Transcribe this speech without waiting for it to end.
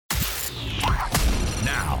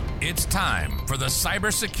Now, it's time for the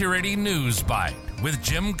Cybersecurity News Bite with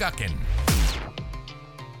Jim Guckin.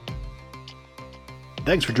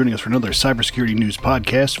 Thanks for joining us for another Cybersecurity News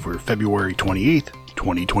podcast for February 28th,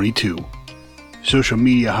 2022. Social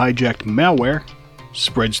media hijacked malware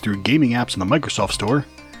spreads through gaming apps in the Microsoft Store.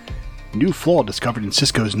 New flaw discovered in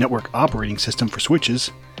Cisco's network operating system for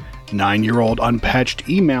switches. 9-year-old unpatched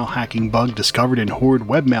email hacking bug discovered in Horde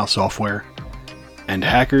webmail software. And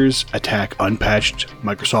hackers attack unpatched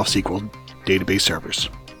Microsoft SQL database servers.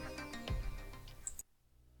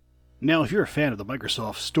 Now, if you're a fan of the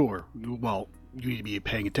Microsoft Store, well, you need to be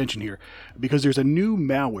paying attention here, because there's a new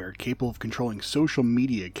malware capable of controlling social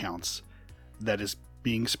media accounts that is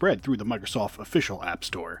being spread through the Microsoft official App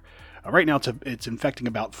Store. Right now, it's infecting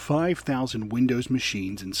about 5,000 Windows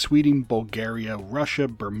machines in Sweden, Bulgaria, Russia,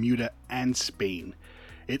 Bermuda, and Spain.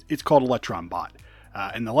 It's called ElectronBot.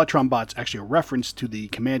 And the ElectronBot's actually a reference to the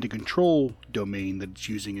command and control domain that it's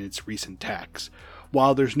using in its recent attacks.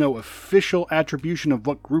 While there's no official attribution of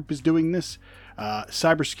what group is doing this,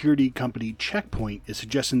 cybersecurity company Checkpoint is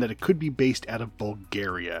suggesting that it could be based out of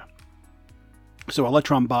Bulgaria. So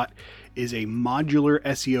ElectronBot is a modular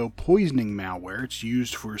SEO poisoning malware. It's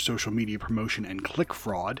used for social media promotion and click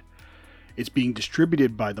fraud. It's being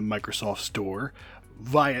distributed by the Microsoft Store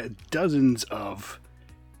via dozens of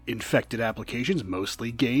infected applications,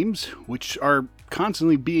 mostly games, which are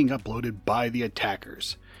constantly being uploaded by the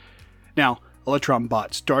attackers. Now,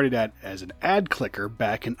 ElectronBot started as an ad clicker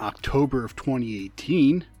back in October of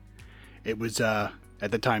 2018. It was at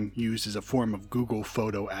the time used as a form of Google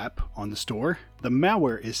Photo app on the store. The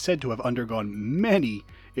malware is said to have undergone many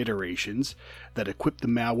iterations that equip the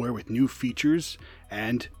malware with new features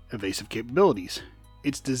and evasive capabilities.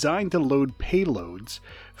 It's designed to load payloads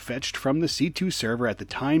fetched from the C2 server at the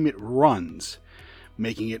time it runs,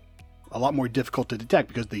 making it a lot more difficult to detect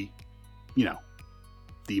because the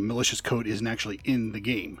malicious code isn't actually in the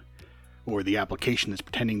game, or the application is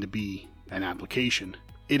pretending to be an application.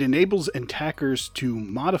 It enables attackers to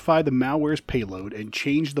modify the malware's payload and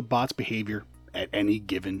change the bot's behavior at any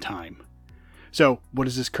given time. So, what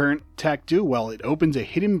does this current attack do? Well, it opens a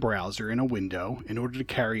hidden browser in a window in order to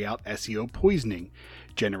carry out SEO poisoning,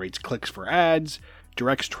 generates clicks for ads,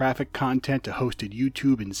 directs traffic content to hosted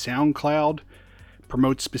YouTube and SoundCloud,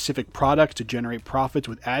 promotes specific products to generate profits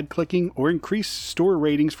with ad clicking, or increase store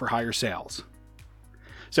ratings for higher sales.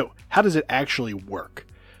 So, how does it actually work?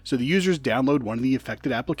 So the users download one of the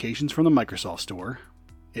affected applications from the Microsoft Store.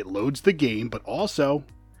 It loads the game, but also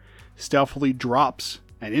stealthily drops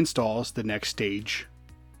and installs the next stage,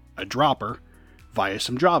 a dropper, via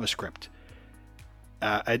some JavaScript.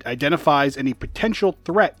 It identifies any potential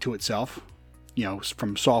threat to itself,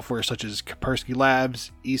 from software such as Kaspersky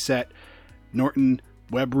Labs, ESET, Norton,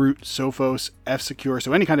 Webroot, Sophos, F-Secure,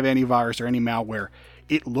 so any kind of antivirus or any malware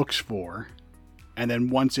it looks for, and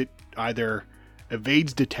then once it either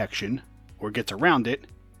evades detection or gets around it,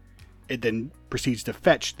 it then proceeds to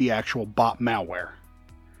fetch the actual bot malware.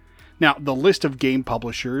 Now, the list of game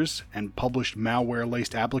publishers and published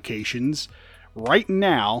malware-laced applications right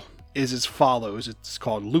now is as follows. It's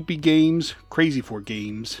called Loopy Games, Crazy4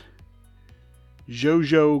 Games,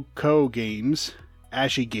 JoJo Games,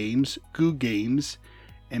 Ashy Games, Goo Games,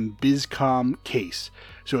 and BizCom Case.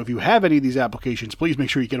 So if you have any of these applications, please make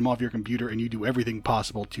sure you get them off your computer and you do everything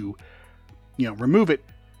possible to remove it.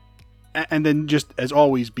 And then just, as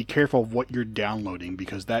always, be careful of what you're downloading,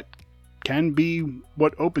 because that can be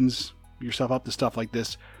what opens yourself up to stuff like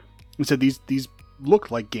this. Instead, these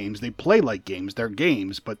look like games, they play like games, they're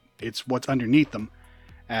games, but it's what's underneath them.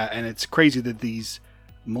 And it's crazy that these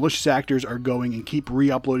malicious actors are going and keep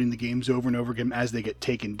re-uploading the games over and over again as they get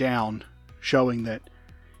taken down, showing that,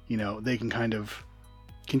 they can kind of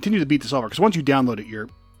continue to beat the software. Because once you download it,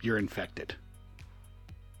 you're infected.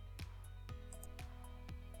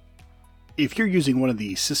 If you're using one of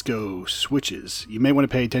the Cisco switches, you may want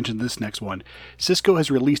to pay attention to this next one. Cisco has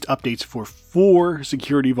released updates for 4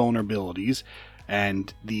 security vulnerabilities,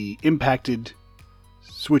 and the impacted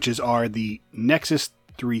switches are the Nexus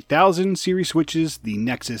 3000 series switches, the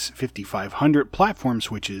Nexus 5500 platform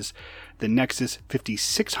switches, the Nexus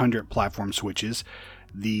 5600 platform switches,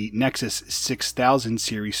 the Nexus 6000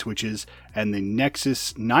 series switches, and the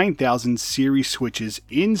Nexus 9000 series switches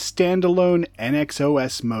in standalone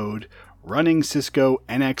NXOS mode, running Cisco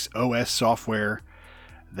NXOS software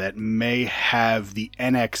that may have the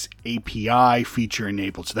NX API feature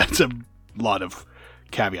enabled. So that's a lot of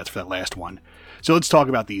caveats for that last one. So let's talk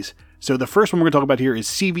about these. So the first one we're going to talk about here is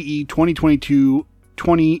CVE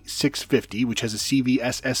 2022-2650, which has a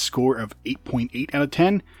CVSS score of 8.8 out of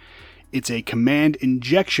 10. It's a command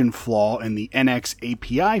injection flaw in the NX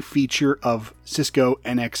API feature of Cisco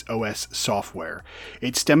NX-OS software.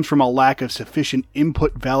 It stems from a lack of sufficient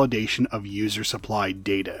input validation of user-supplied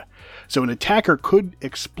data. So an attacker could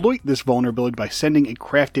exploit this vulnerability by sending a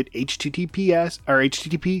crafted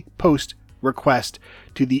HTTP post request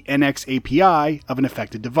to the NX API of an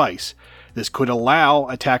affected device. This could allow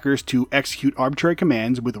attackers to execute arbitrary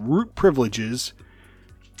commands with root privileges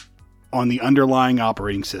on the underlying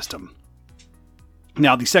operating system.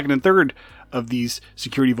 Now, the second and third of these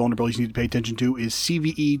security vulnerabilities you need to pay attention to is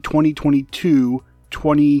CVE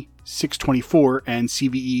 2022-2624 and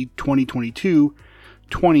CVE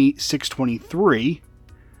 2022-2623.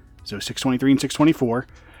 So 623 and 624.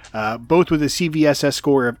 Both with a CVSS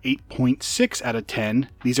score of 8.6 out of 10.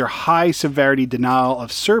 These are high-severity denial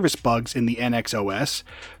of service bugs in the NX-OS,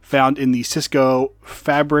 found in the Cisco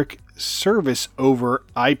Fabric Service over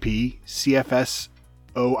IP, CFS-OIP,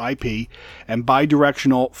 and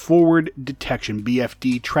bidirectional forward detection,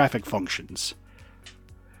 BFD, traffic functions.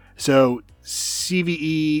 So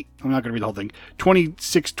CVE, I'm not going to read the whole thing,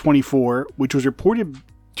 2624, which was reported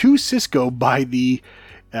to Cisco by the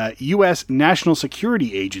U.S. National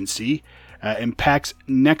Security Agency, impacts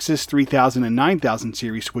Nexus 3000 and 9000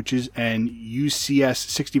 series switches and UCS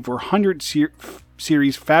 6400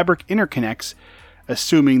 series fabric interconnects,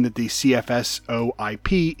 assuming that the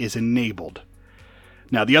CFS-OIP is enabled.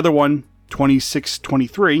 Now, the other one,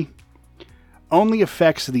 2623, only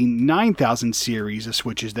affects the 9000 series of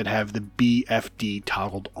switches that have the BFD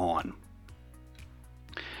toggled on.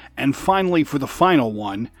 And finally, for the final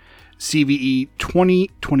one, CVE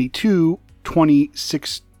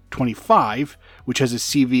 2022-2625, which has a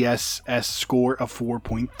CVSS score of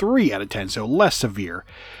 4.3 out of 10, so less severe.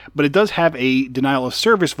 But it does have a denial of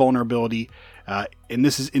service vulnerability, and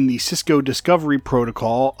this is in the Cisco Discovery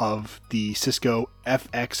Protocol of the Cisco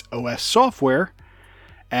FXOS software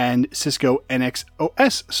and Cisco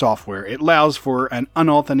NX-OS software. It allows for an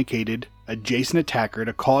unauthenticated adjacent attacker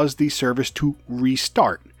to cause the service to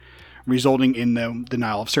restart, resulting in the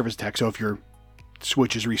denial of service attack. So if your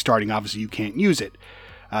switch is restarting, obviously you can't use it.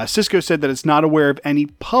 Cisco said that it's not aware of any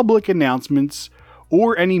public announcements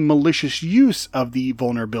or any malicious use of the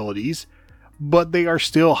vulnerabilities, but they are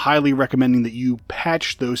still highly recommending that you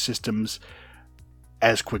patch those systems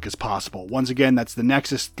as quick as possible. Once again, that's the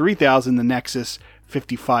Nexus 3000, the Nexus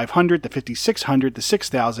 5500, the 5600, the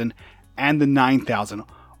 6000, and the 9000.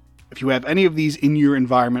 If you have any of these in your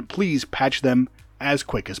environment, please patch them as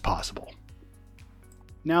quick as possible.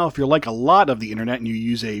 Now, if you're like a lot of the internet and you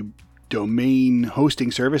use a domain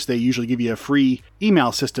hosting service, they usually give you a free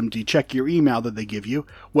email system to check your email that they give you.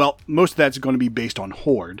 Well, most of that's going to be based on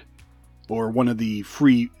Horde, or one of the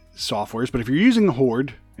free softwares. But if you're using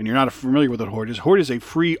Horde, and you're not familiar with what Horde is a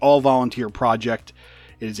free all-volunteer project.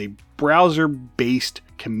 It is a browser-based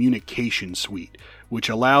communication suite, which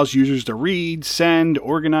allows users to read, send,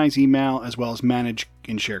 organize email, as well as manage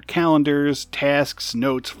and share calendars, tasks,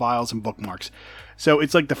 notes, files, and bookmarks. So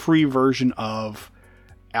it's like the free version of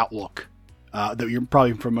Outlook that you're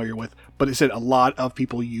probably familiar with. But it said a lot of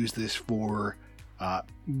people use this for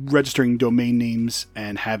registering domain names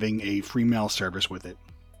and having a free mail service with it.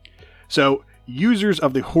 So users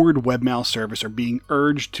of the Horde webmail service are being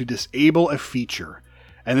urged to disable a feature.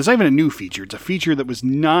 And it's not even a new feature. It's a feature that was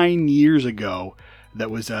 9 years ago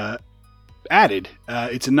that was added.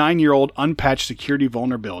 It's a 9-year-old unpatched security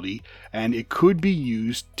vulnerability, and it could be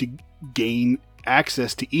used to gain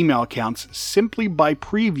access to email accounts simply by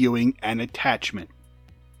previewing an attachment.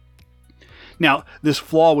 Now, this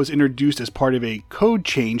flaw was introduced as part of a code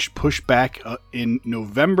change pushed back in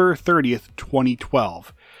November 30th,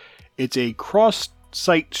 2012. It's a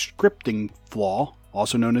cross-site scripting flaw,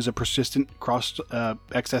 also known as a persistent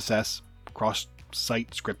XSS,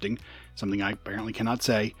 cross-site scripting, something I apparently cannot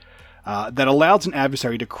say, that allows an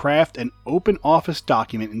adversary to craft an open office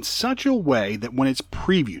document in such a way that when it's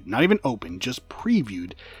previewed, not even open, just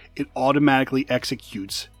previewed, it automatically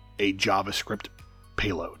executes a JavaScript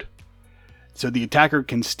payload. So the attacker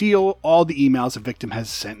can steal all the emails a victim has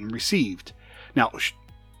sent and received. Now,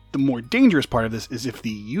 the more dangerous part of this is if the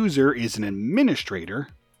user is an administrator.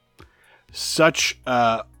 Such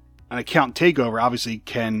an account takeover obviously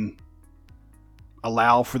can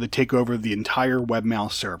allow for the takeover of the entire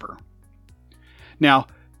webmail server. Now,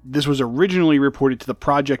 this was originally reported to the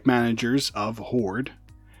project managers of Horde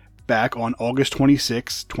back on August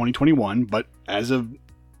 26, 2021, but as of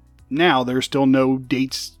now, there are still no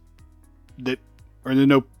dates there are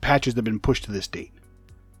no patches that have been pushed to this date.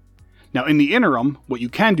 Now, in the interim, what you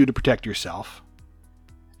can do to protect yourself,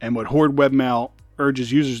 and what Horde Webmail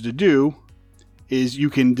urges users to do, is you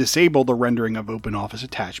can disable the rendering of OpenOffice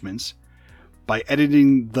attachments, by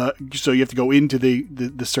editing so you have to go into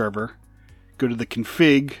the server, go to the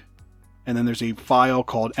config, and then there's a file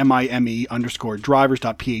called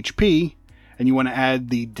mime_drivers.php, and you want to add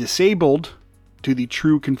the disabled to the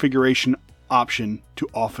true configuration option to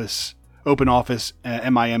OpenOffice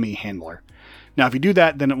MIME handler. Now, if you do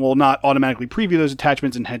that, then it will not automatically preview those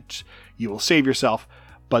attachments, and hence you will save yourself.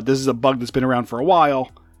 But this is a bug that's been around for a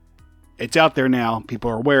while. It's out there now. People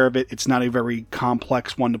are aware of it. It's not a very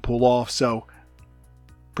complex one to pull off, so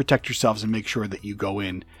protect yourselves and make sure that you go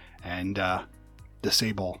in and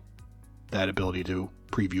disable that ability to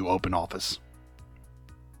preview OpenOffice.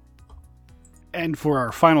 And for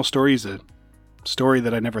our final story is a story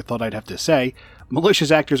that I never thought I'd have to say. Malicious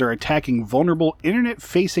actors are attacking vulnerable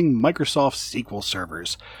internet-facing Microsoft SQL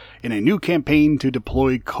servers in a new campaign to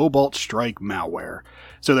deploy Cobalt Strike malware.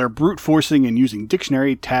 So they're brute forcing and using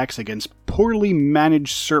dictionary attacks against poorly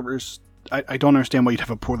managed servers. I don't understand why you'd have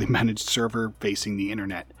a poorly managed server facing the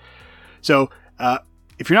internet. So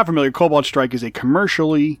if you're not familiar, Cobalt Strike is a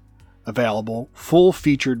commercially available,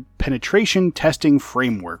 full-featured penetration testing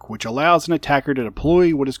framework, which allows an attacker to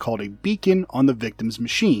deploy what is called a beacon on the victim's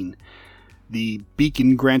machine. The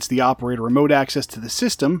beacon grants the operator remote access to the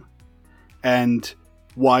system, and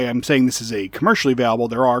why I'm saying this is a commercially available,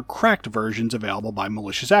 there are cracked versions available by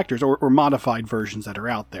malicious actors, or modified versions that are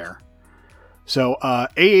out there. So,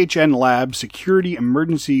 AHN Lab Security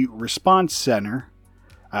Emergency Response Center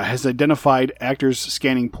has identified actors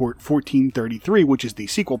scanning port 1433, which is the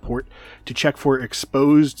SQL port, to check for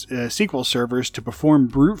exposed SQL servers to perform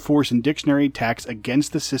brute force and dictionary attacks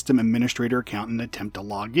against the system administrator account and attempt to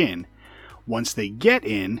log in. Once they get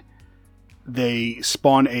in, they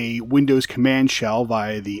spawn a Windows command shell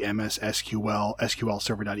via the MS-SQL SQL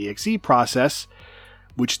server.exe process,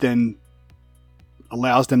 which then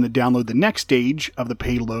allows them to download the next stage of the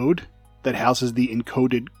payload that houses the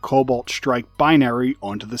encoded Cobalt Strike binary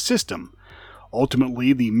onto the system.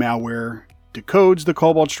 Ultimately, the malware decodes the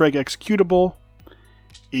Cobalt Strike executable.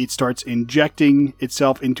 It starts injecting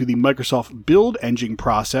itself into the Microsoft build engine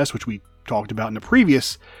process, which we talked about in the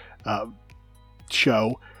previous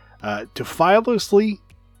show, to filelessly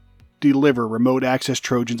deliver remote access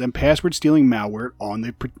Trojans and password-stealing malware on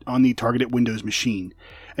the targeted Windows machine.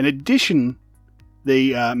 In addition,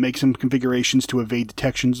 they make some configurations to evade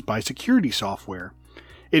detections by security software.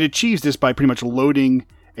 It achieves this by pretty much loading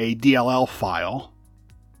a DLL file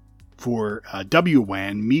for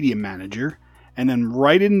WWAN Media Manager and then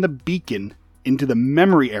writing the beacon into the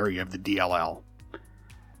memory area of the DLL.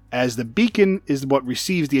 As the beacon is what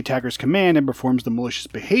receives the attacker's command and performs the malicious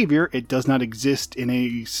behavior, it does not exist in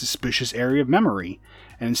a suspicious area of memory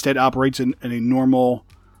and instead operates in a normal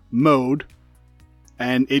mode,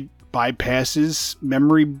 and it bypasses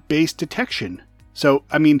memory-based detection. So,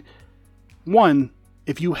 I mean, one,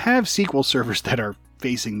 if you have SQL servers that are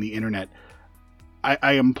facing the internet,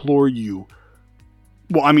 I implore you.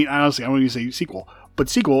 Well, I mean, honestly, I don't even say SQL, but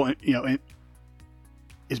SQL,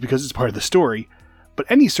 is because it's part of the story. But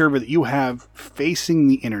any server that you have facing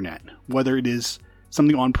the internet, whether it is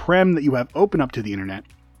something on-prem that you have open up to the internet,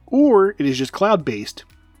 or it is just cloud-based,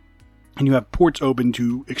 and you have ports open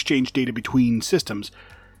to exchange data between systems,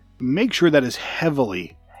 make sure that is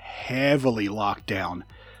heavily locked down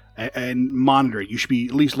and monitor it. You should be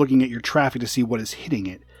at least looking at your traffic to see what is hitting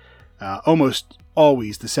it. Almost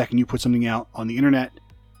always, the second you put something out on the internet,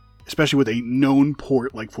 especially with a known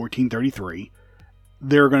port like 1433,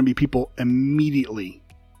 there are going to be people immediately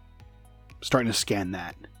starting to scan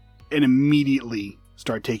that and immediately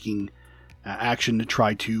start taking action to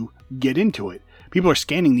try to get into it. People are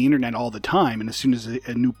scanning the internet all the time, and as soon as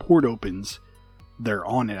a new port opens, they're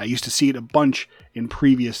on it. I used to see it a bunch in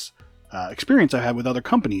previous experience I had with other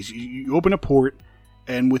companies. You open a port,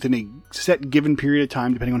 and within a set given period of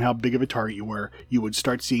time, depending on how big of a target you were, you would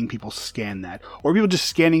start seeing people scan that. Or people just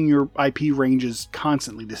scanning your IP ranges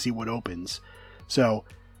constantly to see what opens. So,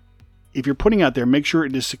 if you're putting out there, make sure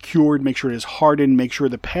it is secured, make sure it is hardened, make sure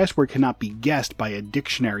the password cannot be guessed by a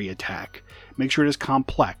dictionary attack. Make sure it is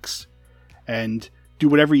complex. And do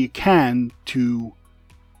whatever you can to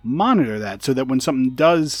monitor that so that when something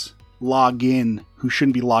does log in who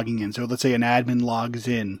shouldn't be logging in, so let's say an admin logs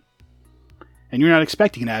in, and you're not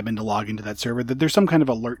expecting an admin to log into that server, that there's some kind of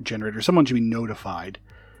alert generator. Someone should be notified,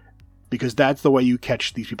 because that's the way you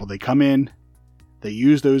catch these people. They come in, they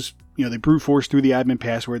use those, they brute force through the admin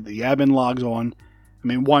password, the admin logs on. I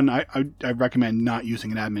mean, one, I recommend not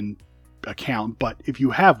using an admin account, but if you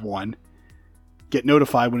have one, get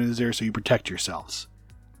notified when it is there so you protect yourselves.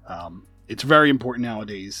 It's very important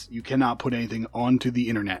nowadays. You cannot put anything onto the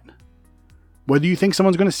internet, whether you think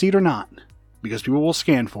someone's going to see it or not, because people will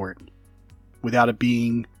scan for it without it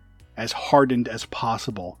being as hardened as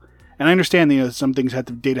possible. And I understand that some things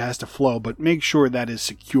data has to flow, but make sure that is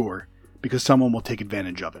secure because someone will take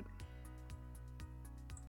advantage of it.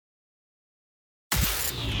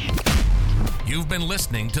 You've been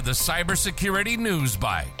listening to the Cybersecurity News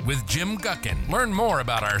Bite with Jim Guckin. Learn more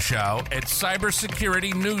about our show at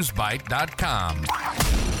cybersecurity.newsbite.com.